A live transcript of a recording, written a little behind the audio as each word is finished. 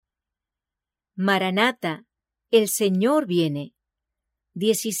Maranata, el Señor viene.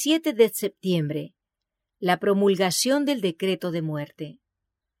 17 de septiembre. La promulgación del decreto de muerte.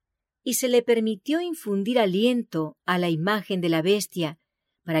 Y se le permitió infundir aliento a la imagen de la bestia,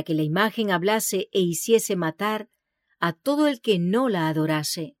 para que la imagen hablase e hiciese matar a todo el que no la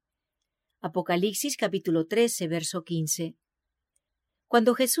adorase. Apocalipsis capítulo 13, verso 15.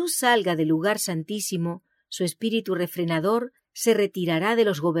 Cuando Jesús salga del lugar santísimo, su espíritu refrenador se retirará de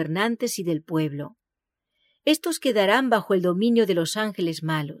los gobernantes y del pueblo. Estos quedarán bajo el dominio de los ángeles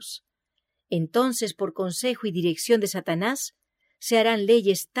malos. Entonces, por consejo y dirección de Satanás, se harán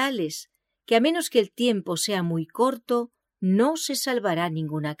leyes tales que, a menos que el tiempo sea muy corto, no se salvará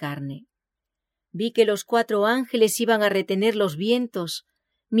ninguna carne. Vi que los 4 ángeles iban a retener los vientos,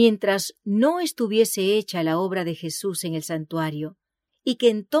 mientras no estuviese hecha la obra de Jesús en el santuario, y que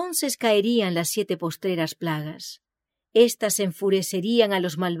entonces caerían las 7 postreras plagas. Estas enfurecerían a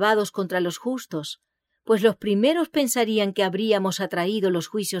los malvados contra los justos, pues los primeros pensarían que habríamos atraído los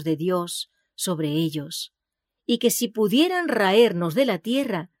juicios de Dios sobre ellos, y que si pudieran raernos de la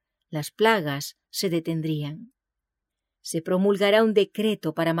tierra, las plagas se detendrían. Se promulgará un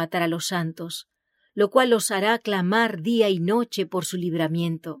decreto para matar a los santos, lo cual los hará clamar día y noche por su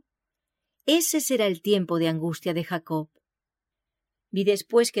libramiento. Ese será el tiempo de angustia de Jacob. Vi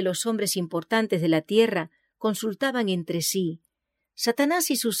después que los hombres importantes de la tierra consultaban entre sí. Satanás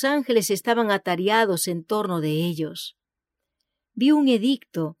y sus ángeles estaban atareados en torno de ellos. Vi un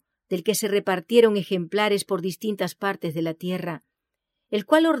edicto del que se repartieron ejemplares por distintas partes de la tierra, el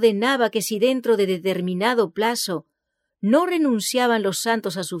cual ordenaba que si dentro de determinado plazo no renunciaban los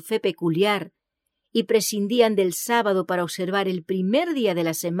santos a su fe peculiar y prescindían del sábado para observar el primer día de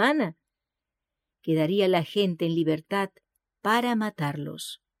la semana, quedaría la gente en libertad para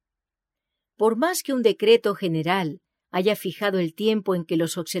matarlos. Por más que un decreto general haya fijado el tiempo en que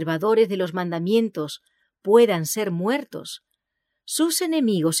los observadores de los mandamientos puedan ser muertos, sus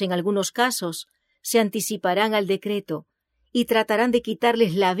enemigos en algunos casos se anticiparán al decreto y tratarán de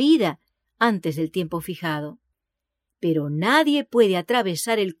quitarles la vida antes del tiempo fijado. Pero nadie puede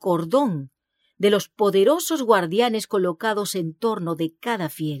atravesar el cordón de los poderosos guardianes colocados en torno de cada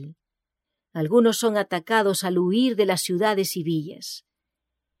fiel. Algunos son atacados al huir de las ciudades y villas,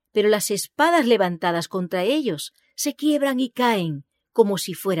 pero las espadas levantadas contra ellos se quiebran y caen como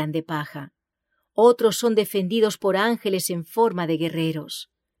si fueran de paja. Otros son defendidos por ángeles en forma de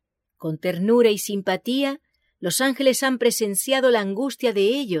guerreros. Con ternura y simpatía, los ángeles han presenciado la angustia de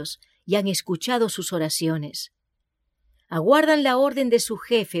ellos y han escuchado sus oraciones. Aguardan la orden de su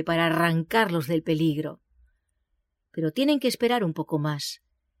jefe para arrancarlos del peligro. Pero tienen que esperar un poco más.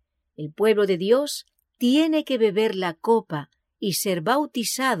 El pueblo de Dios tiene que beber la copa y ser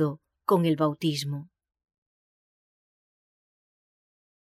bautizado con el bautismo.